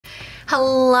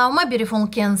Hello, my beautiful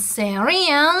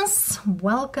Cancerians.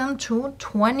 Welcome to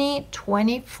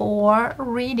 2024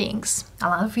 readings. A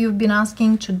lot of you have been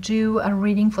asking to do a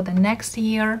reading for the next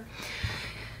year.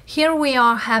 Here we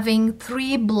are having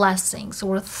three blessings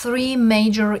or three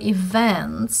major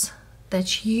events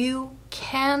that you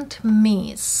can't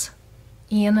miss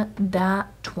in the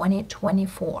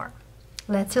 2024.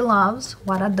 Let's see, loves,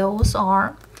 what those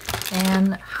are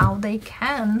and how they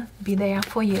can be there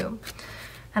for you.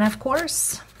 And of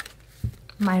course,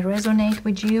 might resonate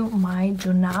with you, might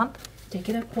do not. Take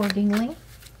it accordingly.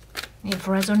 If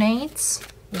resonates,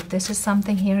 if this is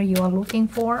something here you are looking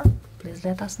for, please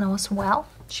let us know as well.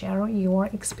 Share your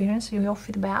experience, your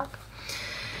feedback.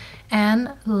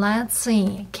 And let's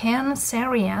see,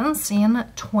 Cancerians in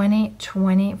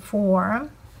 2024.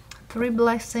 Three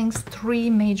blessings, three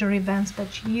major events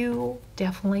that you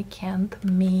definitely can't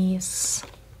miss.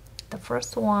 The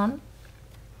first one,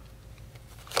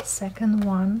 second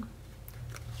one,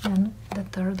 and the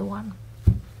third one.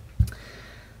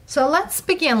 So let's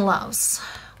begin, loves.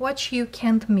 What you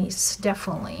can't miss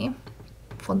definitely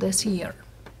for this year.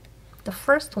 The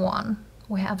first one,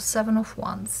 we have Seven of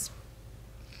Wands.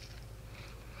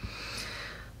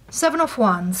 Seven of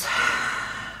Wands.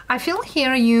 I feel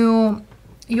here you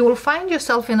will find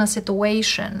yourself in a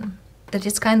situation that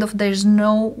it's kind of there's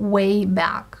no way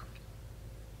back.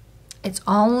 It's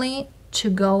only to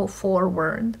go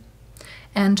forward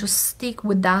and to stick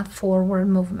with that forward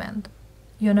movement.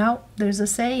 You know, there's a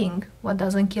saying, what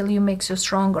doesn't kill you makes you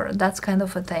stronger. That's kind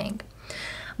of a thing.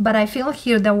 But I feel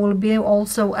here there will be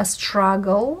also a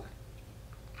struggle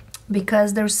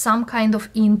because there's some kind of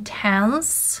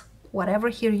intense, whatever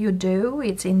here you do,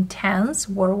 it's intense,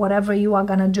 or whatever you are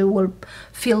gonna do will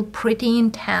feel pretty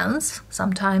intense,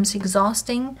 sometimes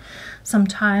exhausting,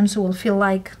 sometimes will feel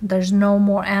like there's no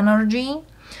more energy.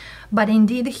 But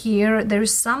indeed here,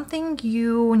 there's something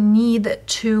you need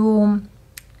to,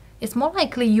 it's more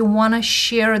likely you want to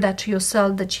share that to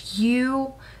yourself, that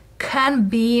you can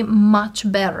be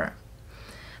much better,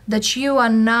 that you are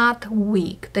not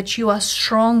weak, that you are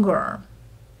stronger.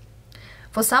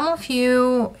 For some of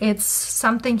you, it's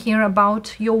something here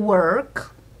about your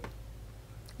work.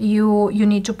 You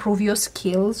need to prove your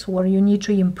skills, or you need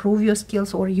to improve your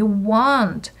skills, or you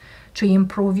want to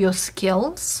improve your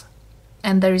skills.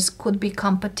 And there could be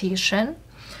competition,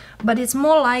 but it's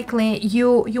more likely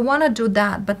you want to do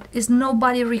that, but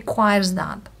nobody requires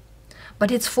that. But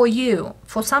it's for you.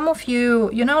 For some of you,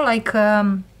 you know, like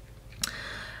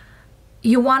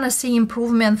you want to see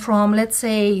improvement from, let's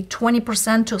say,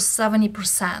 20% to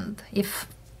 70%. If,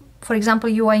 for example,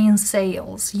 you are in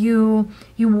sales, you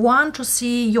want to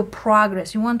see your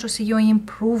progress, you want to see your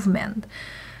improvement.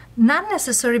 Not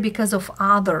necessarily because of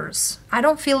others. I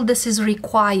don't feel this is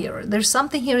required. There's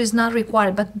something here is not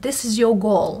required, but this is your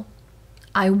goal.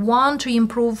 I want to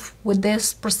improve with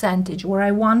this percentage, or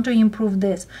I want to improve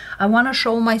this. I want to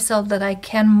show myself that I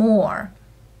can more.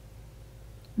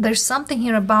 There's something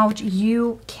here about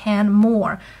you can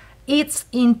more. It's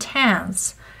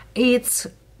intense. It's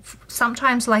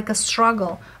sometimes like a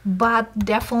struggle, but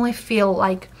definitely feel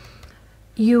like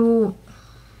you...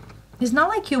 It's not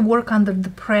like you work under the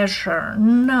pressure.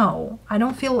 No, I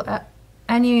don't feel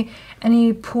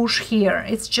any push here.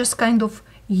 It's just kind of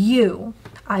you.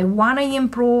 I want to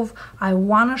improve. I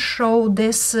want to show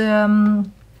this,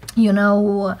 you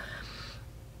know,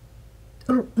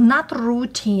 not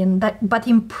routine, but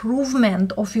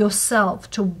improvement of yourself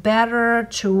to better,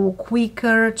 to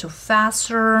quicker, to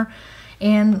faster.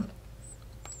 And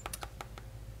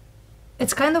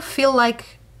it's kind of feel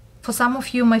like, for some of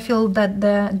you might feel that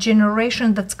the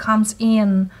generation that comes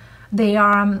in, they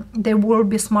will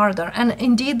be smarter, and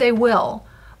indeed they will.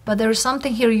 But there is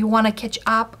something here you want to catch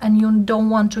up, and you don't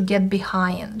want to get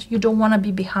behind. You don't want to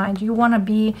be behind. You want to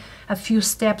be a few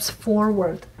steps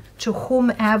forward to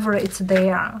whomever it's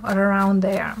there, around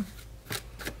there.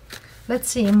 Let's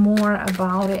see more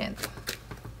about it.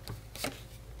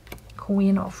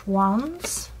 Queen of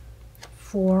Wands,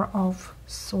 Four of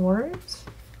Swords,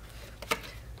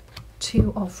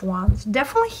 Two of Wands.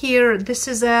 Definitely here, this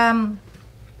is a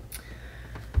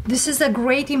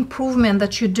great improvement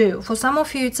that you do. For some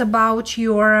of you, it's about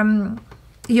your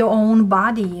own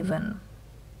body even.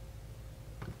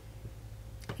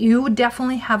 You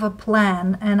definitely have a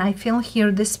plan, and I feel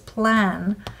here this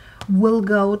plan will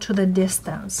go to the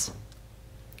distance.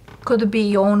 Could be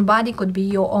your own body, could be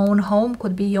your own home,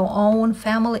 could be your own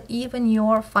family, even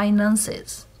your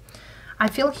finances. I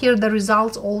feel here the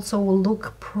results also will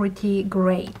look pretty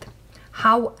great.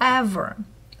 However,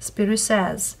 Spirit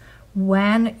says,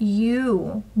 when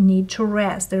you need to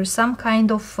rest, there's some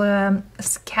kind of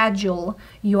schedule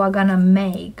you are gonna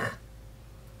make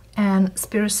And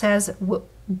Spirit says,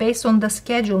 based on the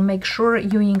schedule, make sure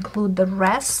you include the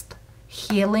rest,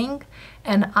 healing,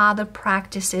 and other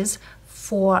practices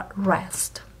for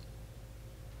rest.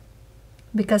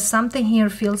 Because something here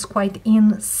feels quite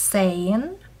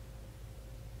insane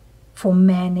for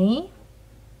many.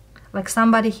 Like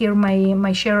somebody here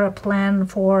may share a plan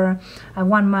for, I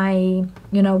want my,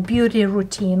 beauty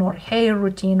routine or hair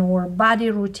routine or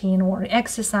body routine or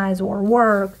exercise or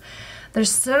work.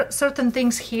 There's certain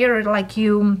things here like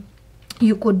you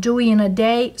could do in a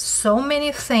day, so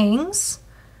many things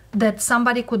that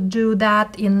somebody could do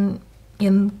that in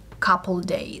couple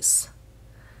days.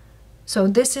 So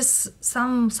this is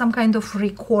some kind of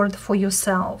record for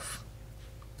yourself.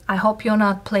 I hope you're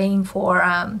not playing for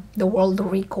the world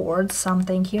record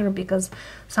something here, because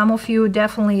some of you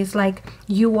definitely is like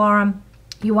you are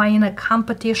in a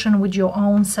competition with your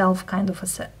own self, kind of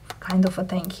a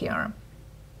thing here.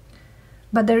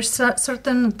 But there's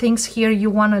certain things here you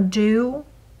want to do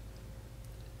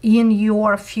in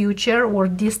your future or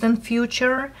distant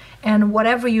future, and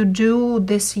whatever you do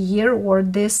this year or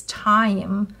this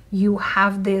time, you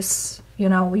have this,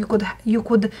 you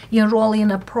could enroll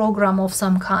in a program of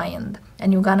some kind,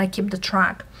 and you're gonna keep the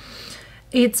track.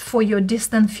 It's for your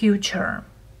distant future.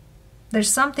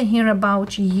 There's something here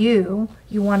about you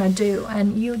want to do,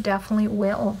 and you definitely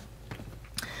will.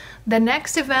 The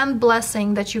next event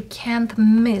blessing that you can't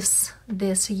miss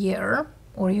this year,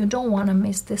 or you don't want to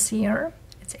miss this year,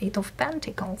 it's Eight of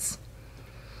Pentacles.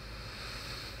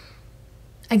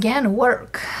 Again,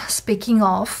 work. Speaking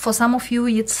of, for some of you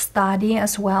it's study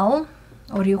as well,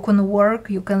 or you can work,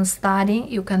 you can study,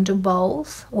 you can do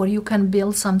both, or you can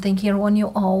build something here on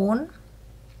your own.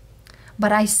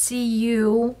 But I see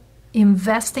you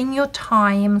investing your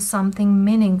time in something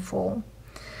meaningful.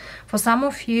 For some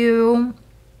of you,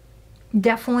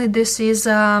 definitely this is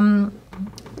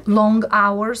long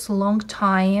hours, long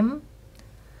time.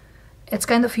 It's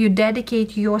kind of you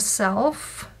dedicate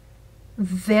yourself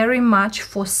very much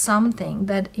for something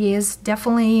that is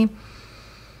definitely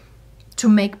to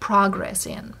make progress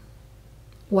in.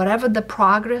 Whatever the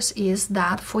progress is,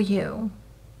 that for you.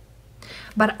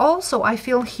 But also I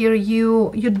feel here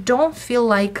you don't feel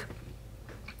like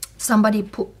somebody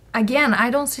again, I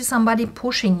don't see somebody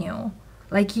pushing you.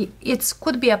 Like it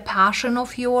could be a passion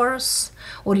of yours,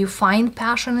 or you find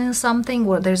passion in something,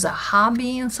 or there's a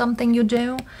hobby in something you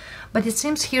do. But it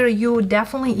seems here you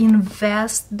definitely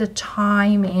invest the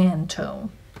time into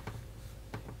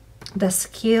the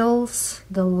skills,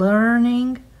 the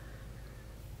learning,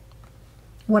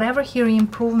 whatever here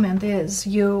improvement is,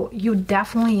 you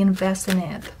definitely invest in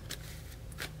it.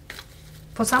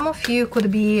 For some of you, it could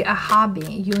be a hobby,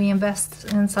 you invest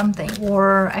in something,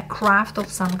 or a craft of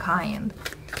some kind.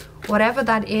 Whatever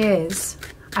that is,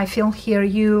 I feel here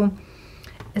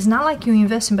it's not like you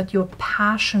invest in, but you're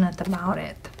passionate about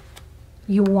it.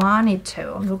 You want it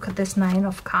to. Look at this Nine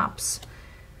of Cups.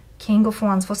 King of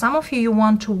Wands. For some of you, you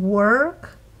want to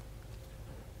work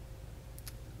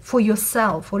for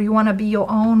yourself, or you want to be your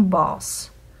own boss.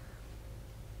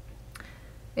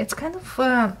 It's kind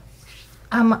of...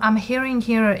 I'm hearing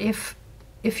here,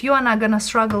 if you are not gonna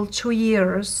struggle 2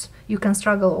 years, you can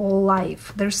struggle all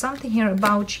life. There's something here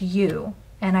about you,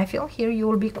 and I feel here you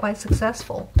will be quite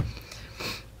successful.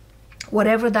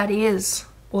 Whatever that is,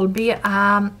 will be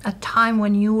a time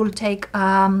when you will take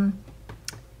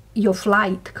your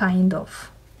flight, kind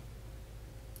of,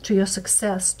 to your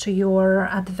success, to your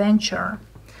adventure.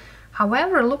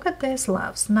 However, look at this,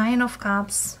 loves. Nine of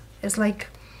Cups is like...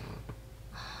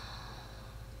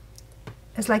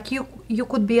 It's like you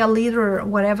could be a leader,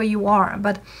 whatever you are,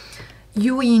 but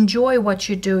you enjoy what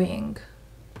you're doing.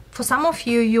 For some of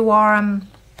you, you are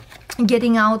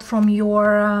getting out from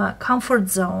your comfort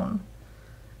zone,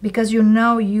 because you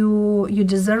know you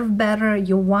deserve better,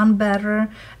 you want better,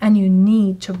 and you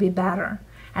need to be better.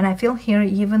 And I feel here,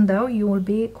 even though you will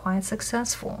be quite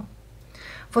successful.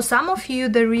 For some of you,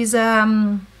 there is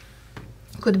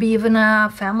could be even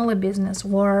a family business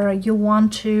where you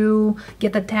want to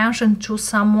get attention to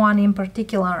someone in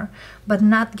particular, but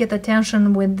not get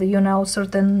attention with,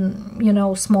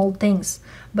 certain, small things.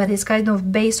 But it's kind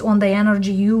of based on the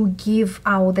energy you give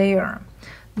out there.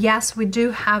 Yes, we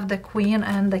do have the Queen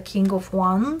and the King of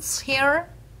Wands here.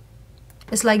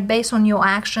 It's like based on your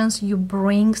actions, you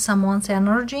bring someone's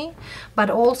energy,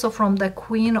 but also from the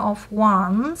Queen of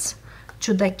Wands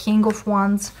to the King of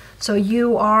Wands. So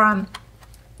you are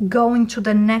going to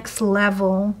the next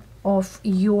level of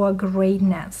your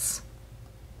greatness,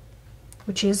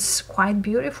 which is quite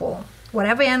beautiful.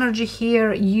 Whatever energy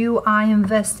here you are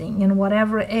investing in,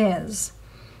 whatever it is,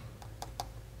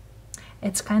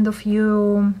 it's kind of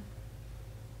you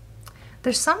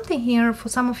There's something here for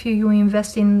some of you, you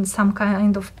invest in some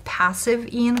kind of passive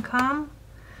income,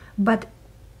 but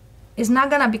it's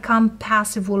not gonna become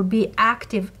passive, will be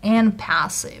active and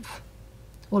passive,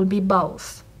 will be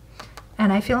both.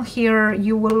 And I feel here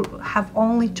you will have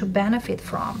only to benefit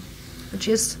from, which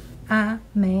is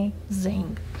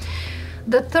amazing.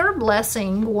 The third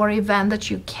blessing or event that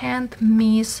you can't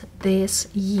miss this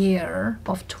year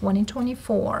of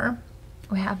 2024,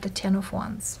 we have the Ten of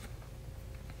Wands.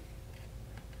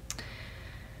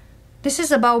 This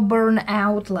is about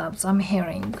burnout, loves, I'm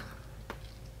hearing.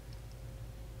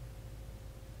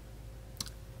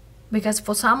 Because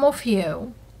for some of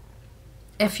you,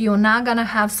 if you're not gonna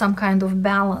have some kind of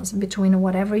balance between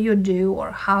whatever you do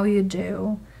or how you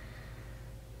do,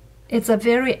 it's a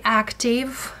very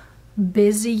active,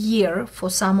 busy year for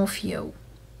some of you.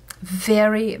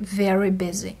 Very, very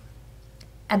busy.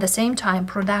 At the same time,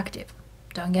 productive.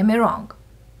 Don't get me wrong.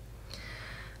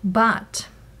 But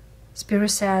Spirit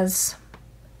says,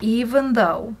 even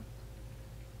though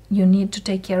you need to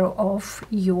take care of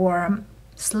your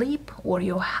sleep or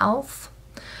your health,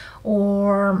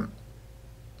 or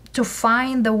to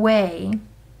find a way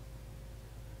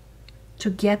to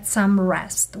get some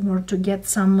rest or to get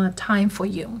some time for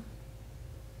you,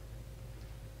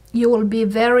 you will be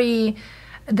very,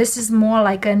 this is more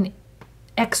like an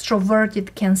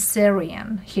extroverted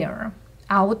Cancerian here,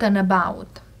 out and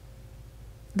about.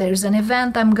 There's an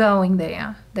event, I'm going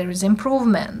there. There is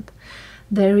improvement.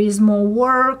 There is more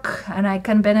work and I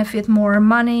can benefit more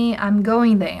money, I'm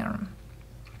going there.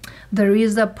 There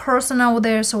is a person out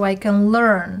there so I can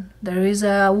learn. There is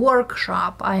a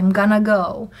workshop, I'm gonna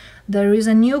go. There is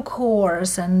a new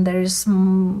course and there is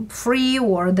free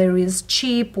or there is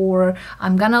cheap or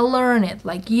I'm gonna learn it.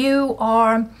 Like you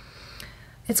are,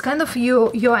 it's kind of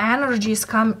your energies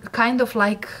come kind of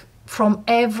like from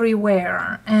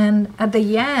everywhere. And at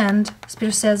the end,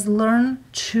 Spirit says, learn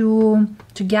to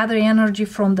gather energy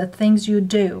from the things you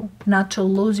do, not to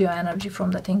lose your energy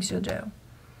from the things you do.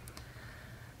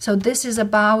 So this is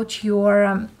about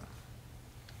your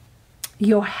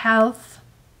health,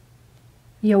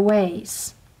 your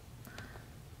ways,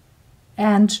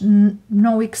 and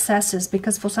no excesses,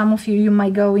 because for some of you, you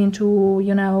might go into,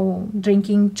 you know,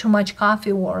 drinking too much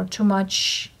coffee or too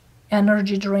much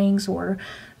energy drinks, or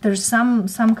there's some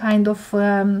kind of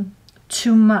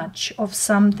too much of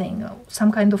something,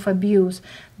 some kind of abuse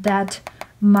that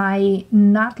might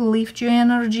not lift your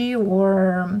energy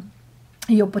or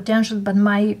your potential, but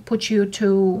might put you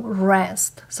to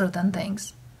rest certain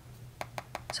things.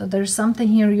 So there's something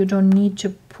here you don't need to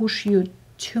push you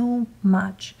too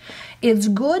much. It's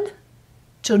good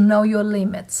to know your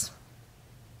limits,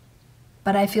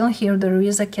 but I feel here there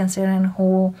is a Cancerian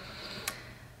who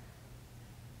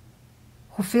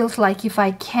feels like if I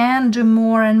can do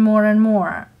more and more and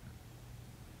more,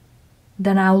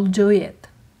 then I'll do it.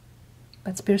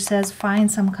 But Spirit says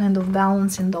find some kind of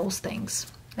balance in those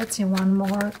things. Let's see one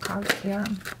more card here.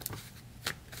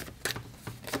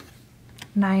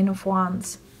 Nine of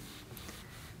Wands.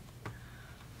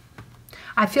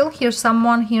 I feel here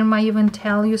someone here might even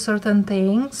tell you certain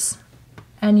things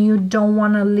and you don't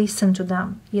want to listen to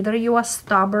them. Either you are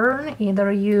stubborn,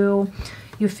 either you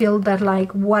feel that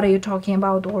like, what are you talking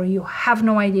about? Or you have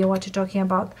no idea what you're talking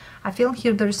about. I feel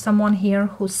here there's someone here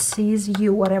who sees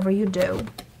you, whatever you do.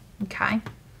 Okay?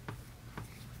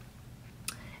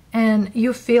 And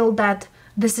you feel that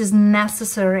this is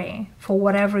necessary for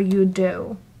whatever you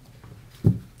do.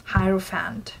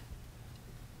 Hierophant.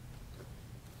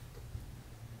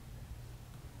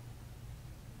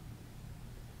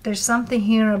 There's something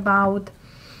here about,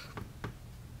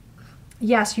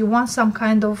 yes, you want some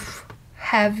kind of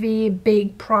heavy,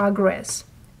 big progress.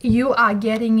 You are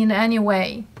getting in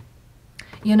anyway.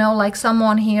 You know, like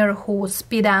someone here who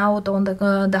speed out on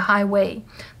the highway.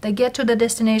 They get to the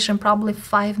destination probably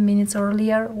 5 minutes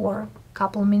earlier or a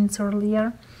couple minutes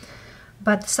earlier.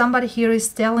 But somebody here is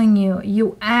telling you,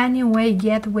 you anyway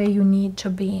get where you need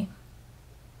to be.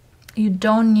 You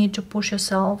don't need to push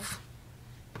yourself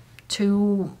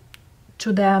to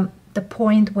the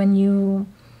point when you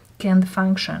can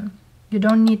function. You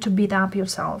don't need to beat up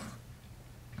yourself.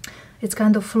 It's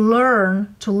kind of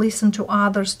learn to listen to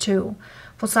others too.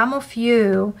 For some of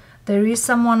you, there is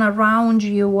someone around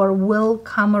you or will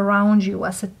come around you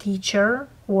as a teacher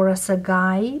or as a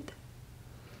guide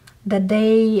that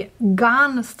they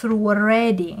gone through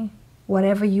already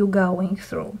whatever you're going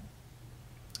through.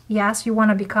 Yes, you want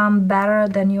to become better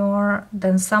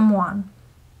than someone,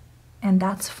 and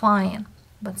that's fine.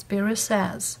 But Spirit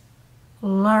says,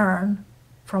 learn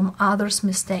from others'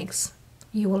 mistakes.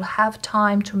 You will have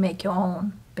time to make your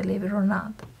own, believe it or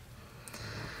not.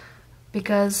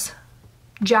 Because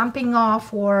jumping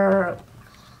off or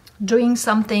doing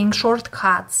something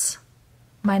shortcuts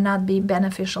might not be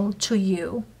beneficial to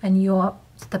you and your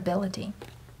stability.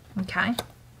 Okay,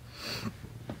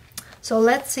 so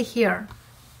let's see here.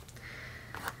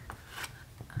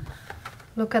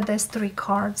 Look at these three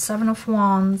cards: Seven of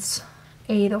Wands,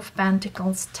 Eight of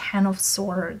Pentacles, Ten of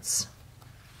Swords.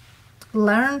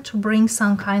 Learn to bring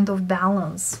some kind of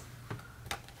balance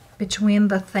between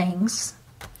the things.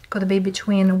 Could be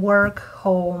between work,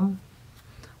 home,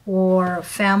 or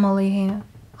family,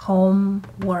 home,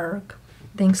 work,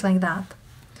 things like that.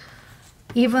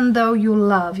 Even though you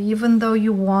love, even though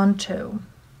you want to,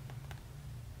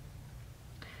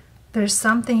 there's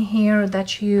something here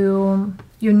that you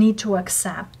need to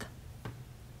accept,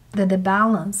 that the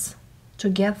balance to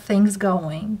get things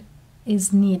going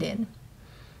is needed,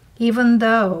 even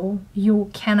though you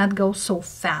cannot go so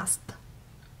fast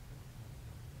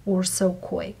or so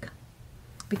quick.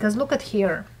 Because look at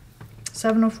here,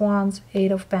 Seven of Wands,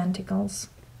 Eight of Pentacles,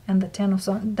 and the Ten of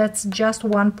Swords. That's just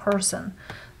one person.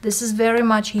 This is very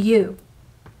much you.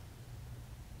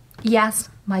 Yes,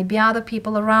 might be other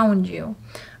people around you,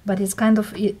 but it's kind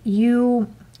of you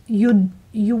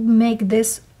make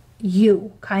this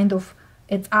you, kind of,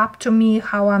 it's up to me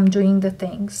how I'm doing the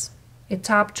things. It's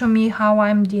up to me how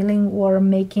I'm dealing or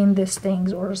making these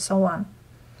things or so on.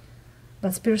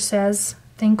 But Spirit says,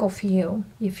 think of you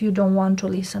if you don't want to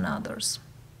listen to others.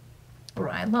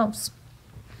 Right, loves?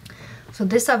 So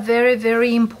these are very,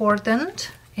 very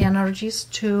important energies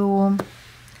to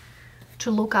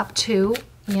look up to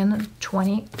in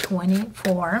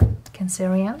 2024,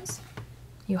 Cancerians.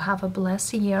 You have a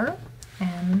blessed year,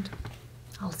 and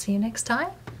I'll see you next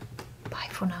time. Bye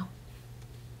for now.